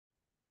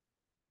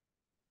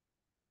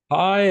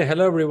Hi,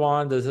 hello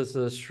everyone. This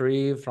is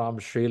Shri from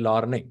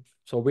ShriLearning.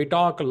 So we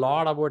talk a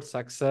lot about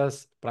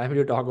success,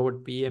 primarily talk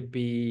about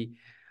PMP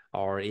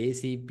or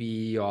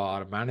ACP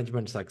or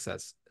management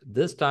success.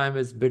 This time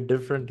is a bit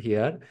different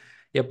here.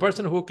 A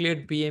person who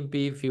cleared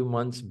PMP a few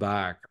months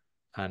back,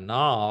 and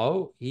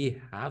now he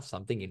has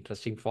something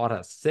interesting for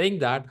us, saying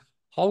that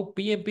how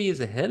PMP is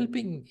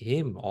helping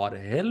him or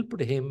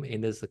helped him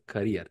in his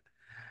career.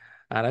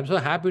 And I'm so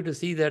happy to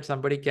see that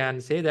somebody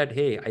can say that,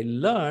 hey, I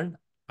learned,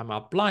 I'm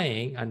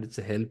applying, and it's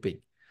helping.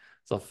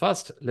 So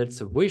first,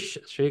 let's wish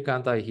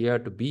Srikanta here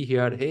to be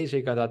here. Hey,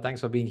 Srikanta,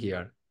 thanks for being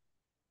here.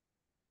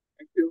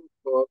 Thank you.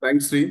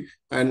 Thanks, Sri,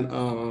 and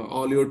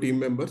all your team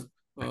members.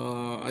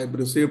 I've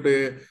received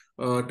a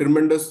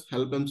tremendous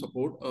help and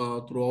support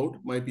throughout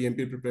my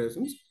PMP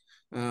preparations.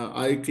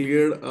 I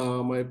cleared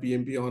my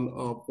PMP on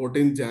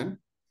 14th Jan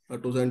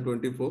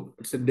 2024.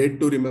 It's a date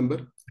to remember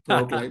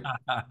throughout life.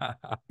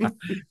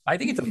 I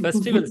think it's a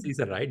festival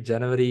season, right?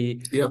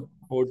 January Yeah,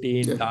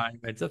 14 yeah, time.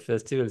 It's a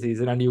festival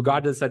season, and you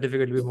got the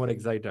certificate to be more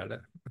excited.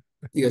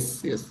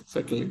 yes,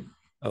 certainly.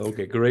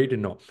 Okay, great to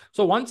know.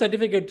 So once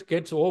certificate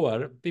gets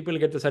over, people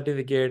get the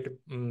certificate,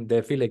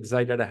 they feel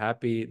excited,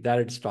 happy,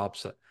 there it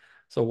stops.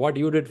 So what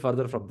you did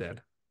further from there?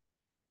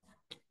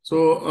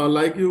 So,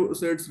 like you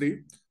said,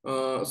 Sri,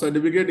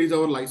 certificate is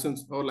our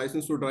license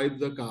to drive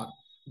the car.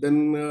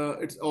 Then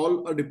it's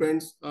all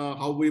depends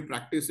how we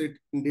practice it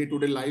in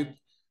day-to-day life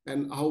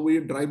and how we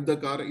drive the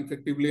car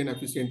effectively and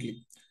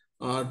efficiently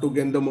to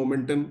gain the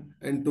momentum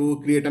and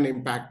to create an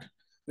impact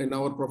in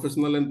our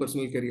professional and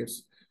personal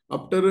careers.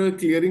 After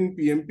clearing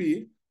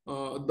PMP,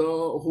 the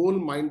whole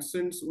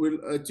mindsets will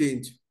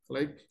change.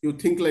 Like you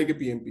think like a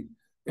PMP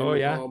Oh in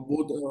yeah.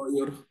 both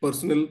your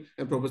personal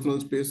and professional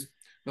space.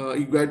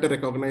 You get a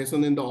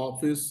recognition in the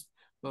office,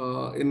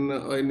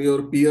 in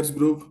your peers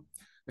group,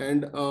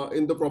 and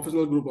in the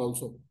professional group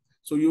also.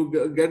 So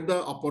you get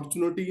the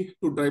opportunity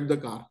to drive the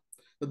car.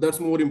 That's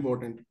more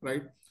important,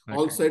 right?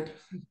 All Okay. set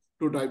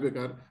to drive a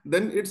car.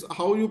 Then it's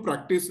how you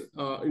practice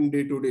in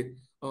day-to-day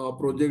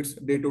projects,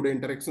 day-to-day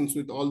interactions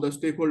with all the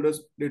stakeholders,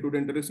 day-to-day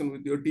interaction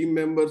with your team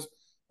members,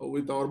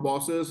 with our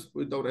bosses,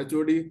 with our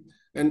HOD,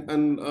 and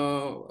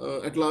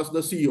at last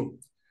the CEO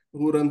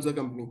who runs the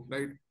company,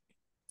 right?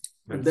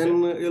 Well And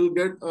then said. you'll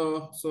get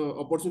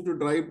opportunity to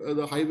drive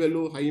the high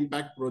value, high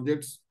impact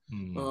projects.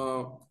 Hmm.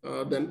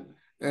 Uh, then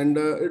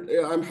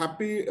I'm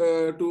happy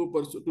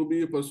to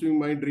be pursuing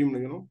my dream.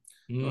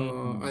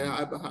 Hmm.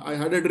 I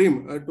had a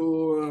dream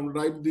to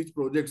drive these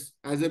projects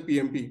as a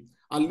PMP.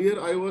 Earlier,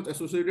 I was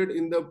associated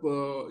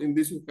in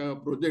these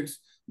projects,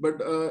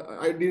 but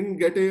I didn't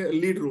get a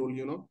lead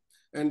role.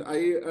 And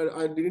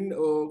I didn't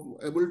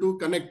able to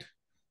connect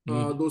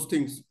Hmm. those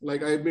things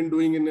like I've been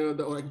doing in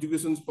the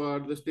executions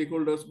part, the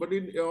stakeholders, but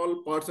in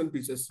all parts and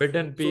pieces. Bit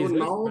and So pieces, but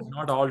now,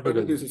 not all part and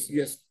together. pieces,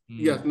 yes, Hmm.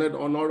 yes, not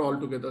all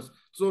together.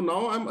 So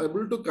now I'm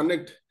able to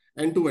connect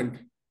end to end,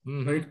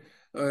 Hmm. right?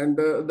 And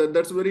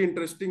that's very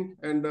interesting,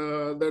 and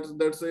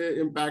that's a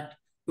impact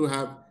to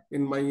have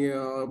in my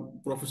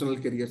professional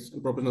careers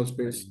and professional Very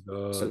space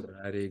good. itself,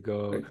 Very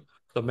good. right?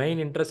 The main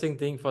interesting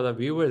thing for the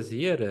viewers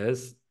here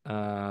is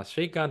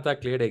Srikanta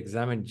cleared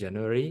exam in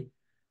January.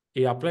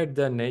 He applied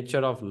the nature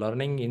of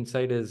learning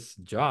inside his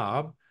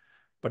job.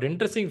 But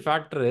interesting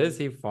factor is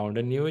he found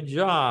a new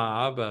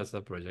job as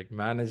a project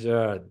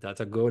manager.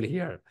 That's a goal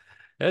here.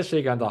 Yes,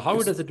 Srikanta, how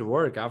Yes. does it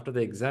work after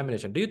the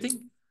examination? Do you think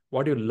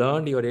what you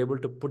learned you are able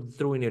to put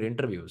through in your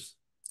interviews?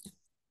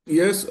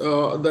 Yes,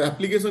 the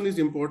application is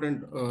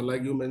important,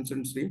 like you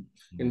mentioned, Sri,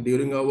 in Mm,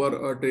 during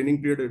our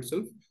training period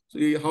itself.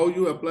 See how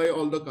you apply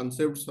all the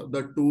concepts,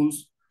 the tools,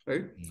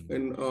 right?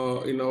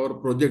 mm. In our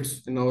projects,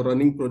 in our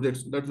running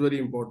projects, that's very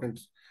important.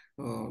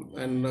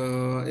 And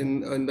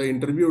in the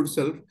interview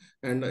itself,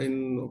 and in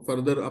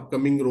further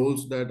upcoming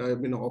roles that I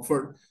have been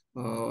offered,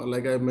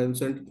 like I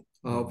mentioned,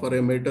 for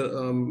a Mm. metal,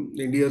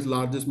 India's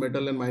largest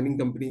metal and mining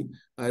company,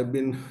 I've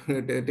been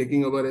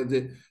taking over as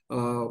a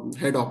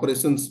head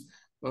operations,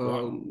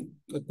 Wow.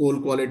 coal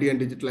quality and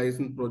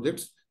digitalization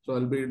projects. So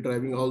I'll be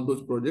driving all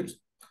those projects.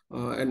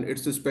 And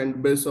it's a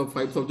spend base of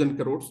 5,000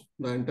 crores,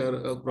 the entire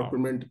Wow.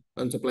 procurement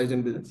and supply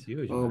chain That's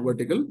huge, man.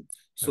 vertical. Okay.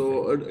 So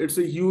it's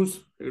a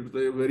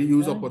very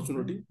huge Yeah, yeah,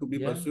 opportunity to be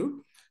yeah. pursued.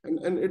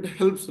 And it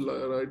helps,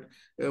 right?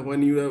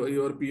 When you have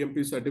your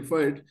PMP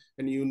certified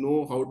and you know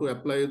how to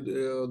apply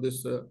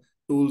this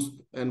tools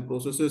and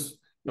processes,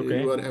 you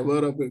Okay. are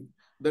aware of it,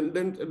 then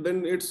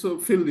it's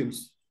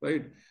fill-ins,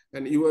 right?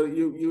 And you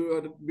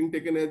are being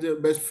taken as a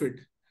best fit,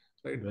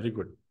 right? Very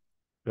good.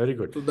 Very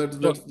good. So that's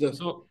So, the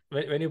so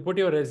when you put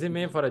your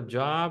resume for a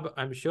job,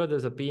 I'm sure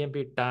there's a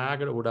PMP tag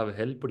that would have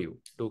helped you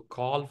to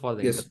call for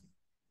the interview.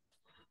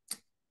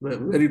 yes,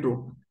 very true.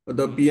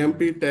 The Mm.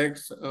 PMP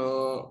tags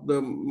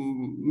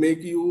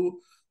make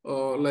you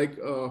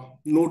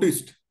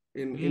noticed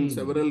in Mm.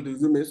 several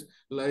resumes.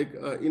 Like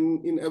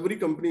in every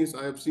companies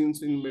I have seen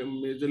in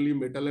majorly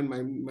metal and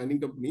mining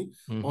company,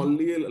 Mm-hmm.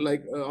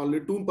 only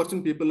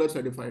 2% people are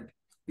certified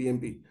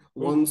PMP.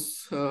 Oh, Once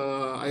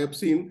I have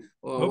seen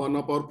oh. one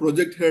of our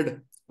project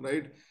head,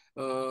 right?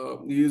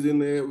 He is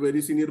in a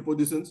very senior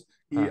positions.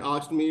 He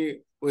asked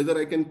me whether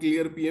I can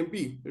clear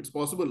PMP. It's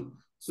possible.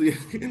 So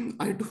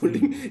I told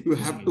him, you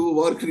have to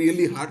work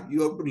really hard.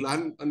 You have to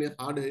learn on a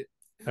hard way,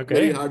 very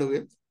Okay. hard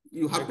way.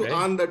 You have to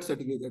earn that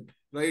certificate,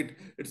 right?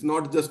 It's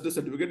not just a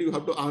certificate. You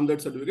have to earn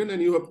that certificate,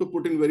 and you have to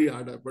put in very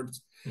hard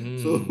efforts.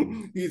 So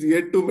he's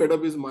yet to made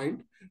up his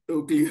mind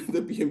to clear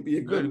the PMP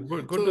exam.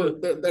 Good So to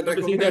that good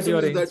to see that you recognition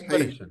are is that high.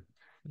 inspiration.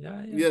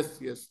 Yeah. Yeah.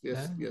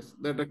 Yes.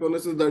 That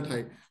recognition is that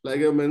high.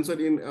 Like I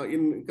mentioned,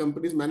 in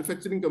companies,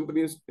 manufacturing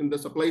companies, in the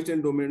supply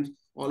chain domains,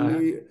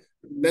 only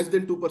less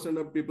than 2%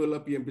 of people are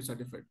PMP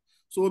certified.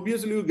 So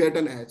obviously you get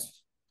an edge,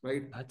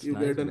 right? That's You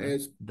nice, get an man.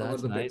 edge over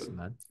That's the nice, people.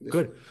 man.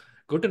 Yes.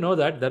 Good to know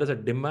that there is a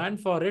demand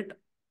for it.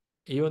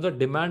 Even though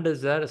demand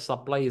is there,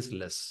 supply is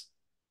less.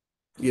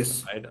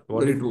 Yes. Right?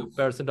 Only Very true.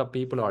 2% of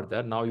people are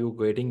there. Now you're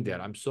getting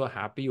there. I'm so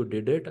happy you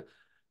did it.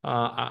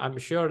 I'm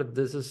sure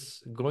this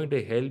is going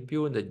to help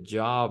you in the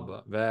job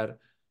where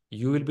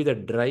you will be the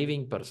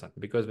driving person,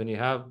 because when you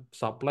have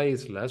supply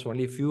is less,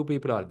 only few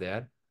people are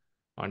there,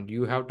 and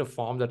you have to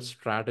form that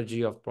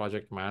strategy of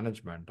project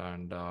management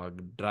and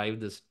drive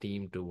this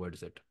team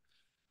towards it.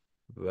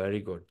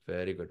 Very good,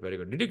 very good, very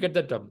good. Did you get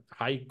that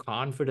high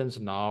confidence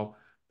now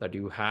that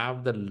you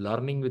have the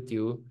learning with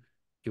you?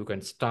 You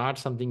can start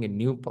something, a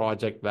new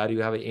project where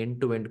you have an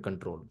end-to-end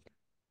control.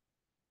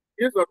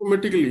 Yes,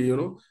 automatically,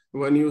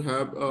 when you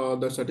have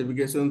the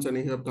certifications and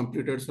you have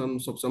completed some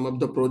of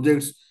the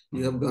projects,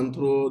 you have gone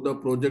through the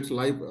project's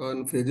life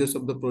and phases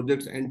of the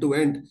projects end to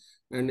end,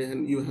 and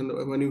then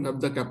when you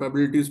have the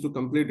capabilities to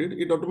complete it,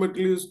 it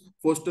automatically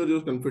fosters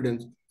your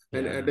confidence.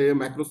 And Yeah. at a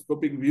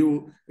macroscopic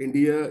view,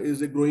 India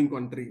is a growing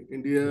country.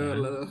 India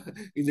Yeah.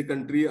 is a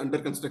country under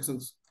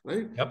constructions,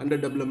 right? Yep. Under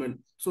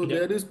development. So Yep.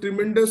 there is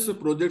tremendous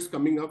projects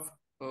coming up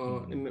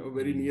Mm, in a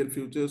very mm. near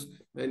futures,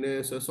 in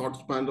a short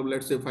span of,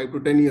 let's say, 5 to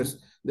 10 years.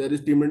 There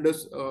is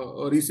tremendous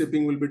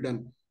reshaping will be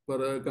done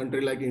for a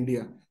country like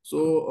India.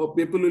 So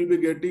people will be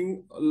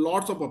getting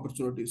lots of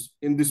opportunities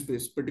in this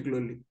space,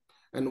 particularly.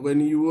 And when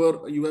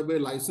you have a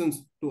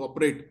license to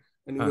operate,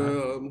 and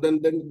Uh-huh.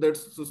 then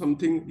that's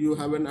something you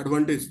have an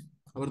advantage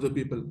over the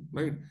people,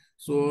 right?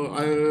 So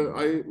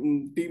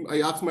I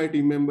ask my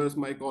team members,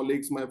 my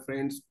colleagues, my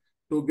friends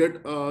to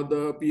get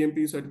the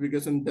PMP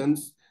certification done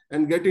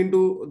and get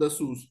into the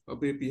shoes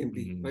of a PMP,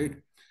 Mm, right?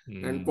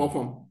 And mm.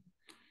 perform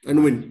and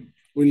Nice.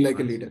 win like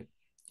a Nice. leader.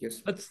 Yes.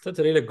 That's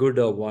a really good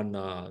one,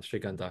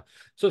 Srikanta.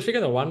 So,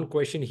 Srikanta, one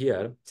question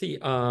here. See,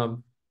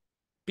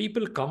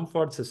 people come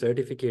for the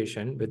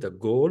certification with a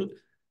goal.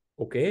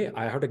 Okay,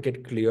 I have to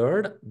get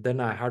cleared, then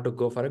I have to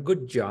go for a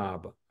good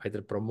job,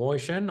 either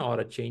promotion or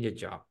a change of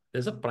job.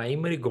 There's a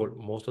primary goal.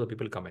 Most of the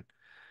people come in.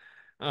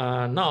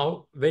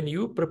 Now, when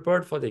you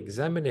prepared for the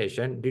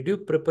examination, did you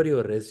prepare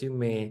your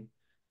resume,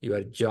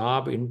 your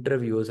job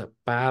interviews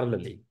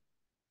parallelly,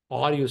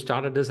 or you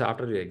started this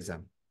after your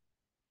exam?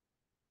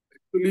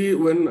 Actually,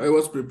 when I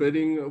was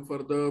preparing for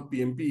the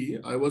PMP,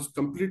 I was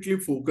completely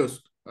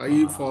focused. I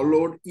Wow.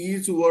 followed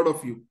each word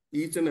of you,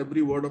 each and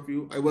every word of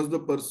you. I was the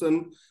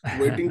person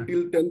waiting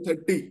till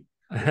 10:30.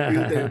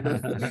 Till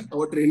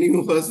our training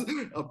was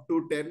up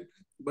to 10.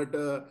 But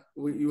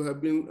you have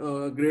been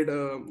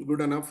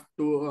good enough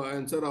to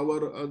answer our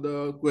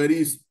the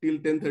queries till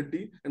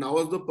 10:30, and I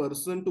was the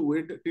person to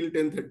wait till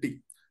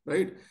 10:30,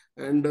 right?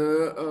 And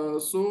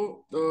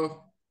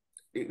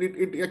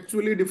it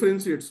actually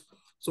differentiates.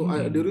 So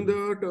during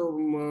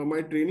Hmm.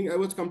 my training, I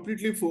was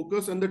completely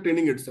focused on the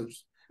training itself,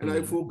 and I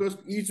Hmm. focused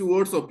each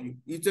words of you,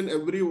 each and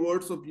every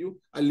words of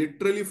you. I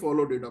literally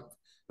followed it up,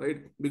 right?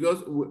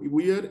 Because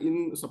we are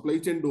in supply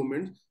chain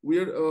domains, we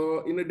are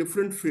in a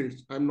different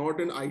fields. I'm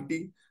not in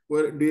IT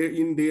where day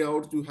in day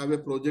out you have a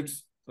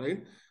projects,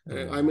 right?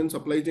 I'm Hmm. in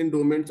supply chain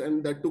domains,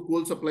 and that to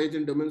coal supply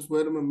chain domains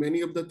where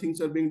many of the things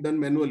are being done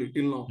manually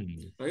till now,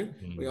 Hmm. right?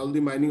 Hmm. All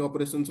the mining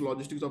operations,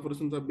 logistics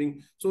operations are being,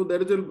 so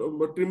there is a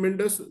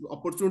tremendous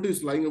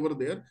opportunities lying over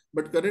there.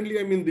 But currently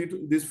I'm in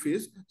this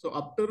phase. So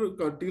after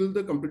till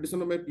the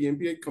completion of my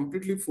PMP, I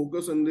completely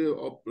focus on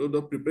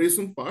the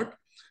preparation part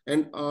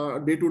and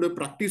day-to-day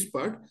practice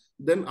part.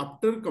 Then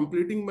after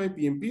completing my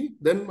PMP,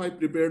 then I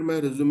prepared my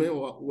resume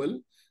well.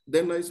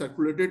 Then I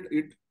circulated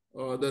it,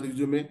 the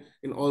resume,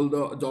 in all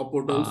the job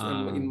portals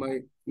and Ah, in my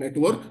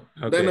network.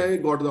 Then okay. I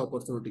got the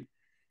opportunity.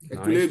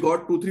 Actually, I Nice.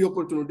 got 2 3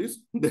 opportunities.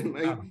 Then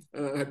I Ah,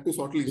 had to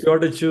shortlist. you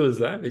have to choose,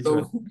 huh? Which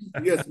one? So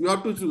yes, you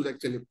have to choose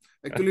actually.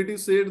 Actually, it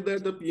is said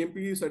that the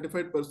PMP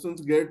certified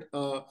persons get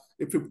a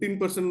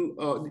 15%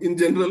 in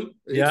general.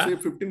 It's Yeah. a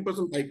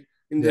 15% hike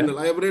in Yeah. general.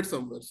 I have read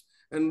somewhere,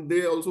 and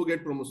they also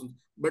get promotions.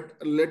 But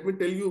let me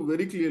tell you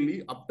very clearly,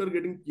 after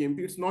getting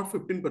PMP, it's not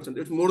 15%.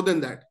 It's more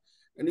than that,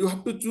 and you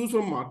have to choose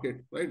from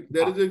market. Right?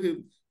 There Ah, is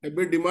a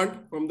heavy demand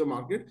from the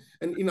market.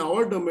 And in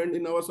our domain,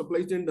 in our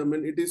supply chain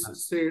domain, it is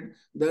said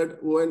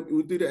that when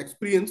with your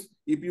experience,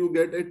 if you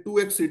get a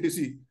 2x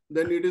CTC,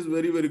 then it is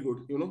very, very good.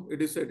 You know,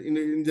 it is said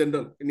in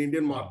general, in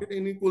Indian Wow. market,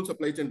 in equal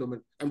supply chain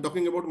domain. I'm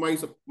talking about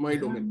my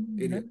domain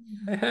area,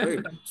 Yeah.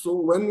 right? So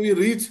when we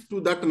reach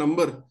to that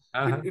number,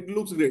 Uh-huh. it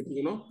looks great,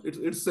 you know,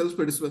 it's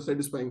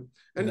self-satisfying.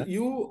 And That's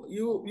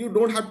you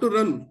don't have to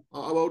run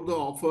about the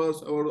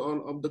offers or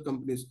on of the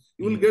companies.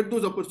 You will mm. get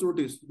those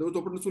opportunities. Those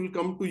opportunities will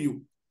come to you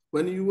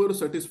when you are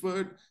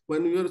satisfied,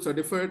 when you are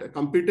certified,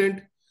 competent,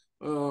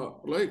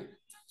 like,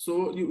 so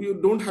you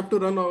don't have to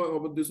run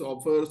about these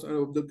offers and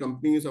of the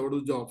companies, about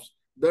the jobs.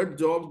 That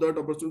jobs, that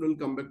opportunity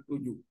will come back to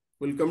you,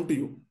 will come to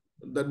you.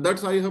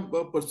 That's I have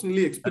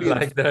personally I like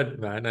experienced. that,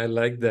 man. I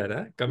like that.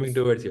 Huh? Coming Yes,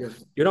 towards you.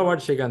 yes. You know what,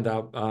 Srikanta?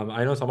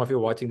 I know some of you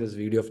watching this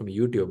video from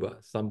YouTube.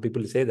 Some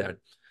people say that,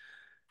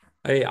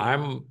 hey,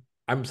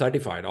 I'm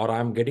certified or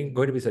I'm getting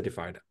going to be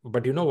certified.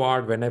 But you know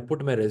what? When I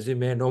put my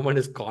resume, no one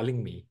is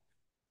calling me.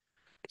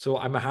 So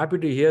I'm happy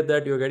to hear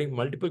that you're getting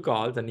multiple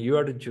calls and you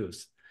have to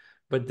choose.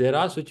 But there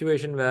are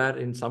situations where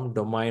in some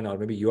domain or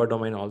maybe your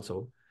domain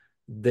also,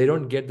 they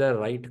don't get the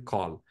right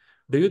call.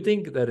 Do you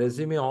think the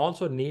resume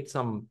also needs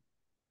some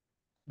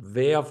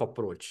way of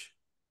approach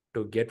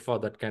to get for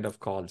that kind of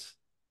calls?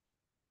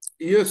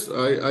 Yes,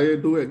 I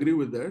do agree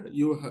with that.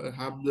 You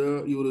have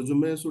your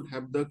resume should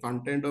have the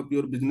content of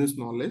your business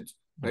knowledge,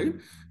 right?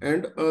 Mhm.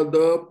 And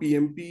the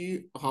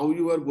PMP, how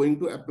you are going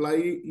to apply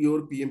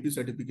your PMP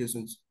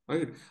certifications,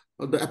 right?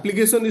 The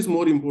application is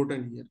more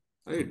important here,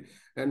 right?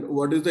 And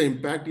what is the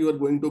impact you are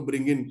going to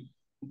bring in,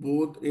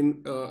 both in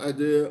as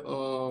a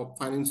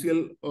financial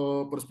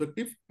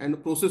perspective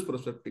and process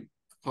perspective.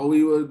 How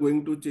you are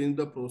going to change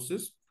the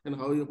process and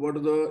what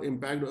is the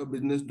impact of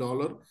business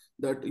dollar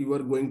that you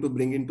are going to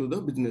bring into the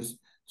business.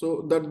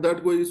 So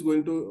that way is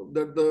going to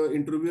that the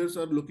interviewers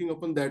are looking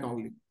upon that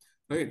only,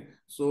 right?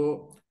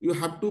 So you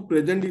have to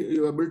present,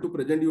 you're able to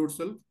present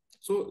yourself.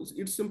 So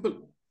it's simple.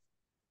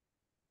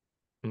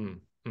 Hmm.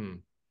 Hmm.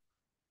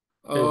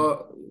 Hey, uh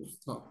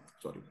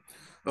Sorry.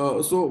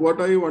 So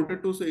what I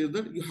wanted to say is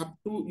that you have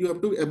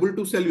to able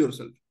to sell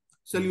yourself,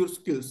 sell hmm. your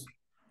skills,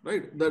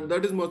 right?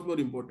 That is much more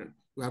important.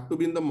 You have to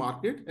be in the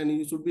market and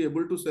you should be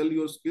able to sell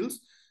your skills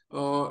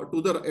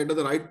to the at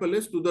the right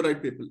place to the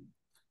right people.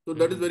 So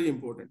that is Hmm. very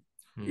important.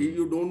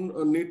 You Hmm.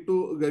 don't need to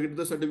get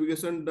the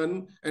certification done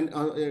and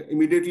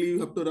immediately you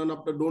have to run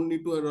after. Don't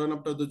need to run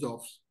after the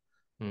jobs.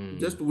 Hmm.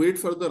 Just wait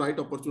for the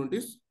right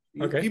opportunities.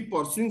 You Okay. keep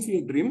pursuing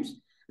your dreams,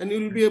 and you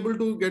will be able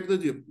to get the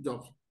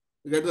jobs,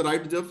 get the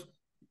right jobs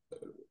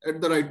at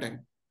the right time.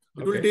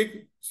 It will Okay. take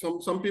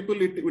some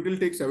people. It will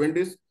take 7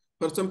 days.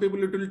 For some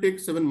people, it will take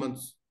 7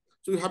 months.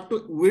 So you have to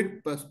wait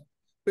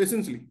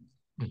patiently,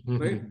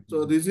 right? So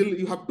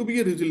you have to be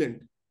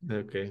resilient.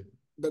 Okay.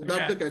 That's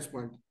Yeah, the catch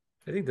point.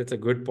 I think that's a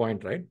good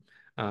point, right?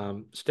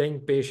 Staying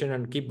patient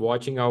and keep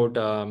watching out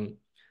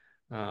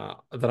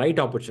the right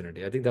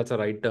opportunity. I think that's a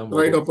right term.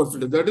 What Right you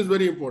opportunity. That is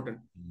very important.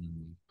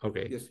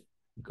 Okay. Yes.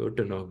 Good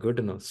to know. Good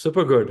to know.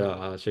 Super good,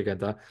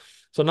 Shrikanta.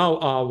 So now,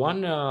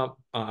 one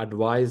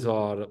advice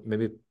or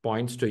maybe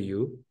points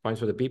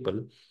for the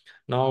people.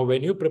 Now,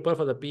 when you prepare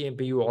for the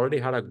PMP, you already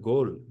had a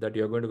goal that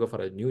you're going to go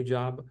for a new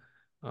job.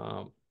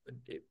 Um,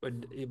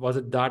 was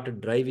it that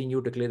driving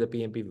you to clear the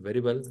PMP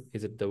very well?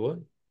 Is it the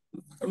word?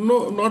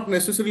 No, not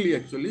necessarily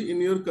actually.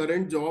 In your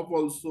current job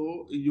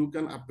also, you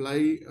can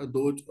apply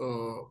those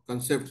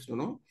concepts, you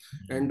know,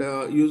 and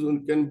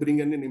you can bring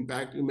in an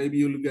impact. Maybe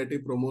you'll get a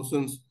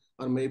promotions,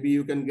 or maybe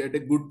you can get a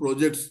good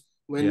projects.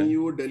 When Yeah.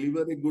 you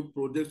deliver a good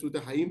projects with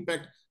a high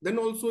impact, then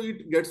also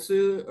it gets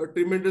a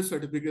tremendous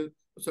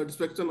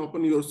satisfaction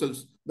upon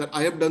yourselves that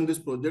I have done this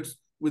projects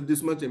with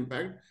this much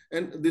impact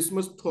and this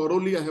much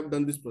thoroughly I have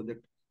done this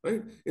project,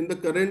 right? In the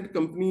current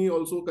company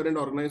also, current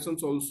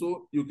organizations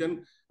also, you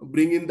can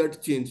bring in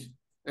that change,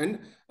 and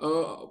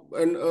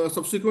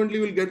subsequently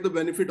will get the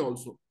benefit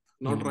also.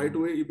 Not right Hmm.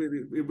 away.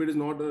 If it is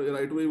not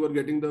right way you are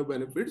getting the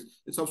benefits,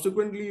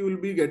 subsequently you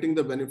will be getting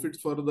the benefits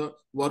for the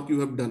work you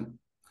have done,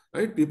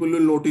 right? People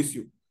will notice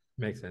you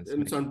Makes sense. in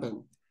Makes some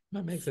time.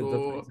 that makes sense. That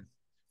makes So sense.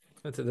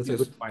 That's a yes.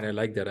 good point. I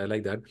like that. I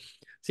like that.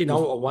 See, Yes.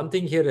 now one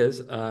thing here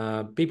is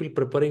people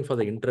preparing for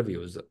the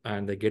interviews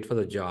and they get for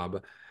the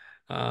job.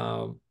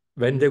 Uh,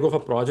 when they go for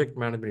project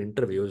management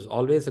interviews,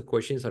 always the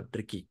questions are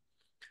tricky.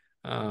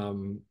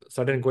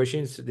 Certain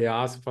questions they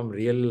ask from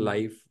real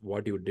life,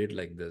 what you did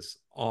like this,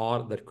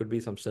 or there could be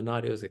some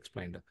scenarios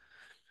explained.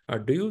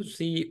 Do you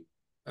see?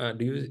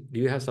 Do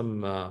you have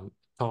some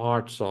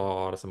thoughts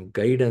or some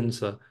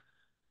guidance?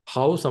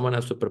 How someone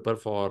has to prepare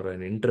for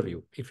an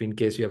interview if in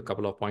case you have a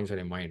couple of points on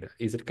your mind,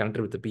 is it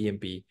connected with the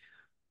PMP,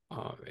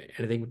 uh,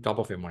 anything top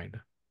of your mind?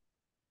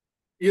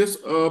 Yes,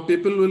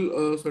 people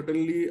will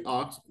certainly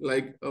ask,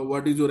 like,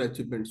 what is your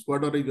achievements?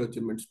 What are your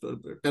achievements?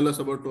 Tell us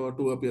about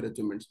two of your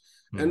achievements.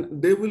 Hmm.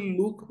 And they will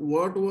look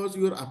what was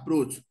your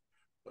approach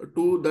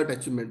to that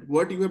achievement,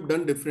 what you have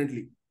done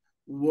differently,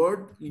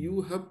 what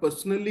you have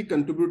personally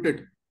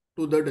contributed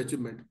to that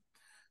achievement.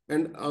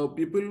 And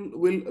people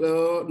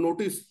will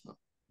notice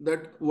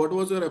that what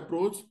was your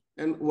approach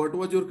and what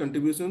was your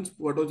contributions,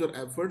 what was your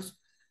efforts.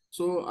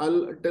 So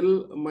I'll tell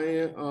my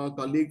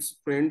colleagues,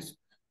 friends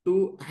to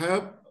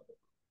have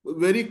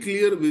very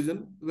clear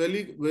vision,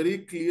 very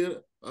clear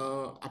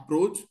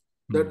approach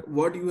Mm. that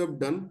what you have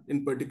done in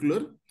particular,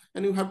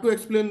 and you have to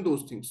explain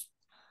those things.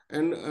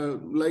 And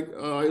like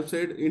I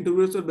said,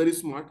 interviewers are very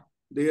smart.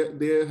 They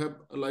have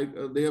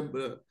they have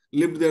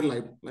lived their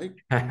life, like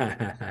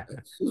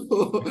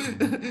so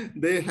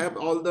they have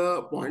all the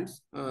points.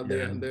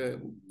 Yeah. They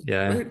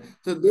Yeah. right.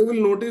 So they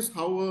will notice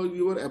how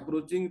you are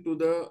approaching to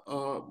the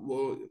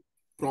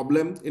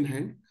problem in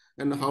hand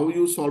and how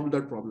you solve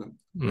that problem.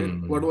 Right.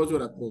 What Mm. was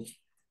your approach?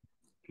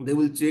 They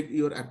will check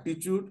your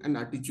aptitude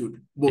and attitude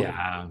both.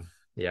 Yeah.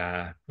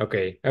 Yeah.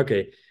 Okay. Okay.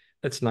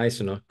 That's nice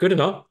to know. Good to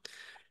know.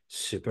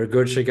 Super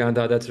good,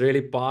 Srikanta. That's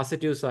really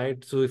positive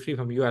side. So, if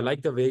from you, I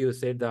like the way you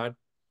said that.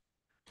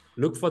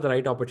 Look for the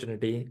right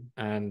opportunity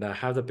and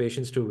have the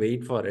patience to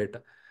wait for it.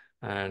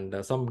 And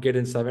some get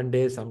in 7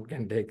 days, some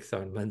can take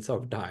 7 months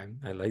of time.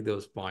 I like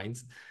those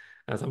points.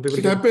 Some people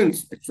It get,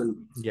 happens actually.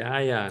 yeah,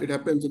 yeah, It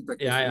happens in yeah.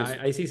 practice.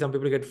 Yes. I see some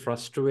people get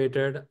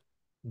frustrated.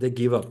 They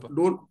give up.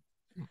 Don't.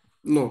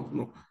 No,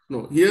 no, no.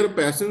 Here,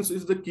 patience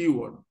is the key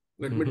word.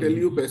 Let me tell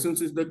you, Mm. patience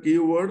is the key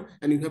word,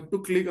 and you have to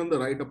click on the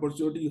right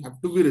opportunity. You have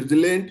to be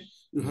resilient.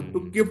 You have to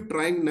Mm. keep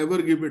trying. Never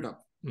give it up.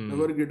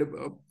 Never Mm. give it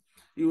up.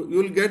 You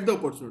will get the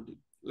opportunity.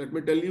 Let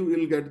me tell you,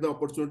 you'll get the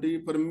opportunity.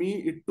 For me,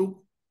 it took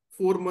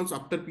 4 months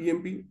after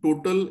PMP.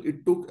 Total,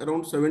 it took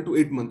around 7 to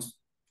 8 months.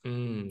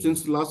 Mm.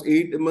 Since last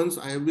 8 months,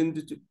 I have been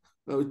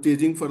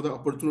chasing for the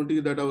opportunity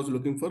that I was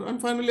looking for,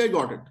 and finally, I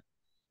got it.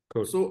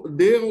 Good. So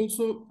they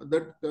also,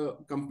 that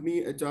company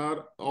HR,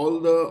 all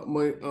the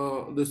my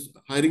this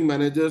hiring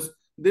managers,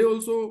 they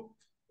also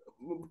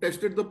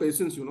tested the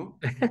patience,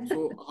 so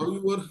how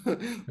you are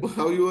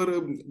how you are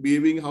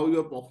behaving, how you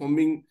are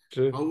performing,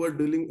 how True. you are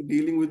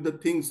dealing with the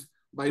things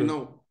by True.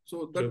 now.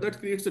 So that True. that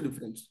creates a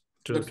difference.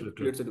 True. That True. True.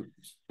 creates a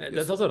difference. That's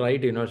Yes. also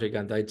right,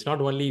 Srikanta. It's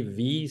not only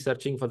we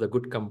searching for the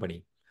good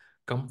company.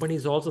 Company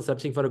is also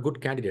searching for a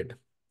good candidate.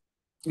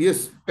 Yes,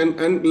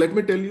 and let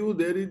me tell you,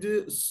 there is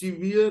a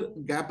severe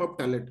gap of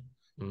talent,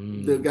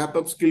 the Mm. gap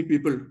of skilled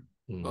people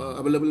Mm.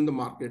 available in the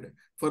market.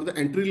 For the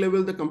entry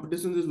level, the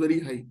competition is very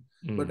high,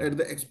 but Mm. at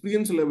the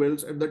experience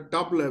levels, at the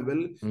top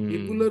level,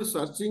 people Mm. are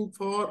searching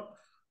for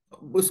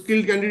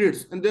skilled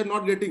candidates, and they're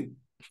not getting.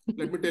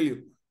 Let me tell you,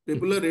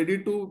 people are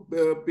ready to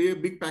pay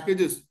big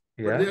packages,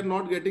 but they Yeah. are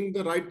not getting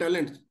the right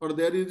talents, or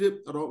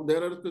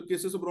there are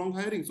cases of wrong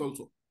hirings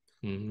also,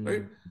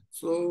 right? Mm.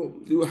 So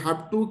you have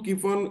to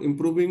keep on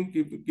improving,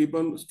 keep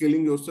on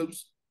scaling yourselves.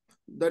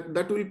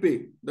 That will pay.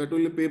 That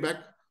will pay back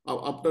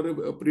after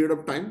a period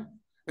of time,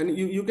 and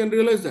you can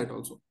realize that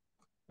also.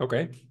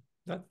 Okay.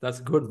 That's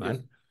good, Yes. man.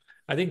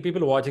 I think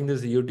people watching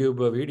this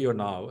YouTube video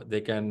now,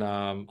 they can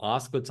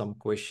ask with some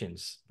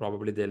questions.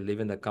 Probably they'll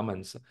leave in the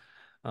comments.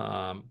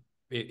 Um,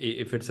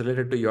 if it's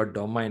related to your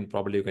domain,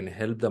 probably you can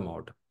help them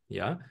out.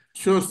 Yeah.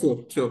 Sure, sure,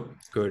 sure.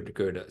 Good,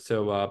 good.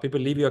 So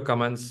people leave your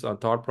comments on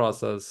thought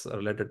process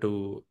related to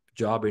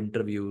job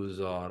interviews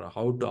or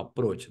how to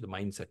approach the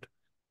mindset.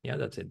 Yeah,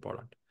 that's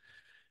important.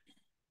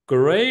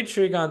 Great,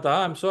 Srikanta.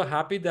 I'm so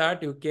happy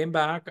that you came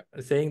back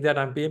saying that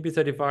I'm PMP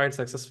certified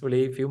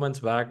successfully a few months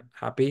back.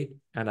 Happy.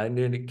 And I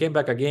came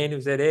back again.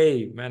 You said,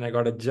 hey, man, I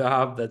got a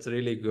job. That's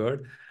really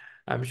good.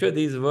 I'm sure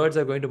these words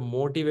are going to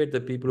motivate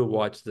the people who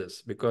watch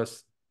this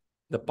because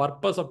the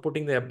purpose of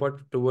putting the effort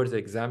towards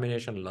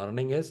examination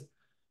learning is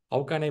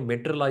how can I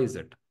materialize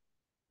it?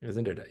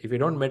 Isn't it? If you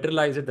don't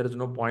materialize it, there is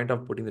no point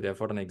of putting the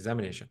effort on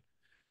examination.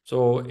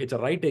 So it's a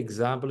right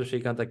example.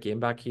 Srikanta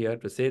came back here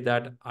to say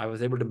that I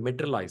was able to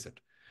materialize it.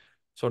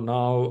 So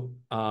now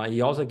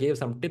he also gave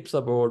some tips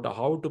about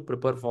how to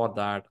prepare for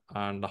that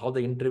and how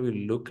the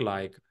interview look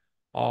like,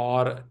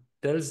 or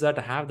tells that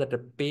have that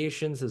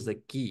patience is the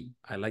key.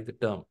 I like the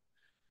term,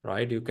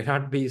 right? You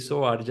cannot be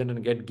so urgent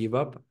and give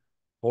up.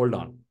 Hold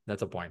on.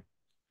 That's a point.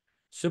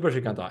 Super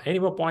Srikanta. Any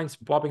more points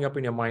popping up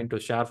in your mind to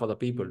share for the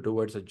people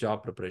towards a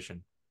job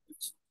preparation?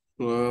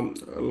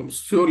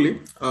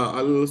 Surely,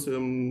 I'll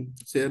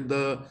share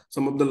the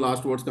some of the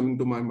last words coming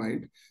to my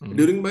mind. Mhm.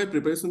 During my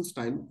preparations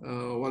time,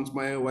 once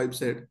my wife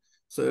said,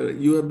 "So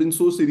you have been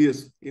so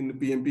serious in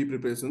PMP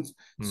preparations.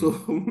 So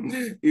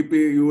Mm. if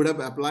you would have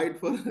applied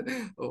for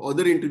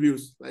other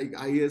interviews like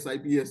IAS,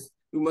 IPS,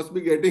 you must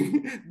be getting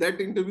that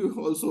interview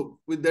also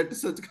with that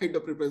such kind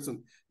of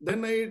preparation."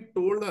 Then I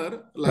told her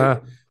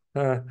like, Uh,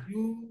 uh,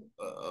 you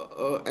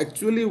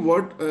actually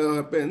what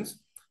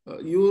happens,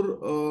 your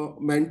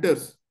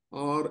mentors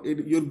or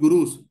your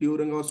gurus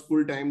during our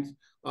school times,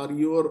 or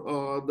your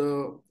the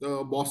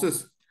bosses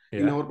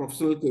in yeah. our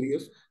professional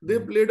careers, they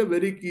Mm. played a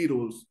very key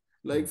roles.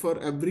 Like Mm. for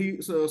every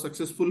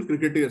successful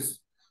cricketers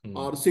Mm.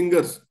 or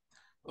singers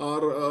or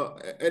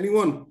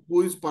anyone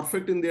who is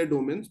perfect in their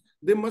domains,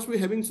 they must be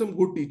having some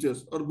good teachers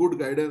or good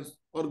guidance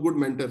or good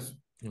mentors.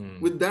 Mm.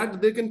 With that,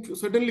 they can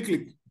certainly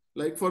click.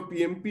 Like for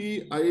PMP,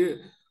 I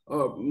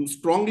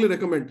strongly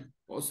recommend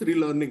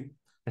ShriLearning,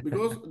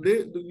 because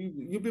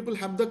you people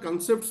have the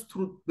concepts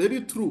very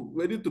through,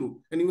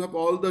 and you have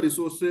all the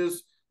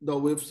resources, the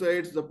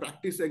websites, the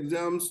practice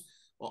exams,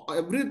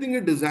 everything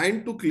is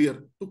designed to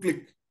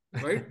click,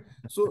 right?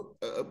 So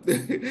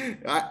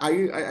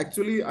I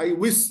actually I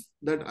wish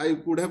that I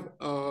could have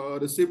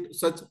received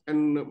such,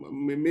 and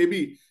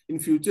maybe in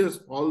futures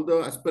all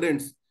the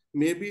aspirants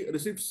maybe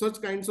receive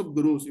such kinds of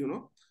gurus,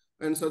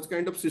 and such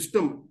kind of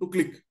system to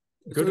click.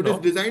 Good So to it is know.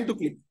 designed to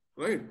click,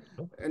 right?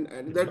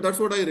 And that's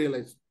what I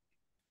realized.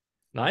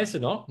 Nice,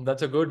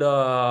 that's a good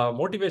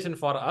motivation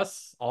for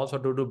us also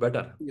to do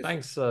better. Yes.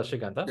 Thanks,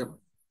 Srikanta. Yep.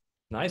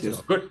 Nice,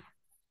 Yes. good.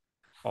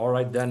 All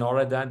right then.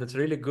 That's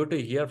really good to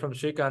hear from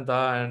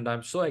Srikanta, and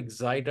I'm so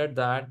excited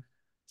that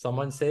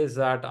someone says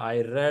that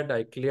I read,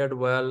 I cleared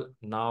well.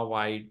 Now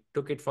I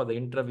took it for the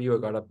interview, I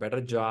got a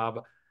better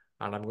job,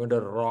 and I'm going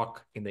to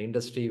rock in the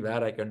industry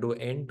where I can do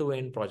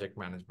end-to-end project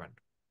management.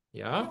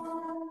 Yeah.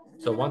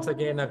 So once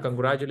again,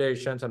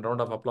 congratulations and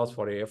round of applause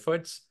for your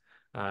efforts.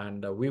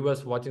 And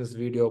viewers watching this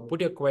video,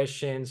 put your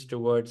questions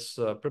towards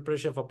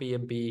preparation for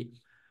PMP,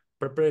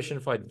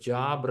 preparation for a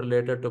job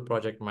related to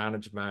project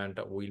management.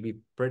 We'll be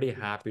pretty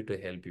happy to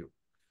help you.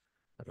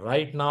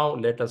 Right now,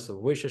 let us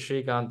wish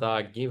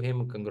Srikanta, give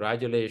him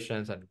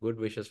congratulations and good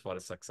wishes for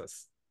his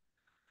success.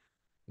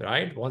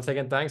 Right? Once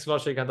again, thanks a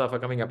lot, Srikanta, for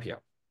coming up here.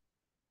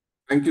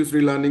 Thank you,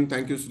 ShriLearning.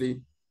 Thank you,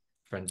 Shri.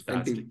 And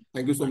Fantastic. team.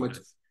 Thank you so much.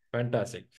 Fantastic.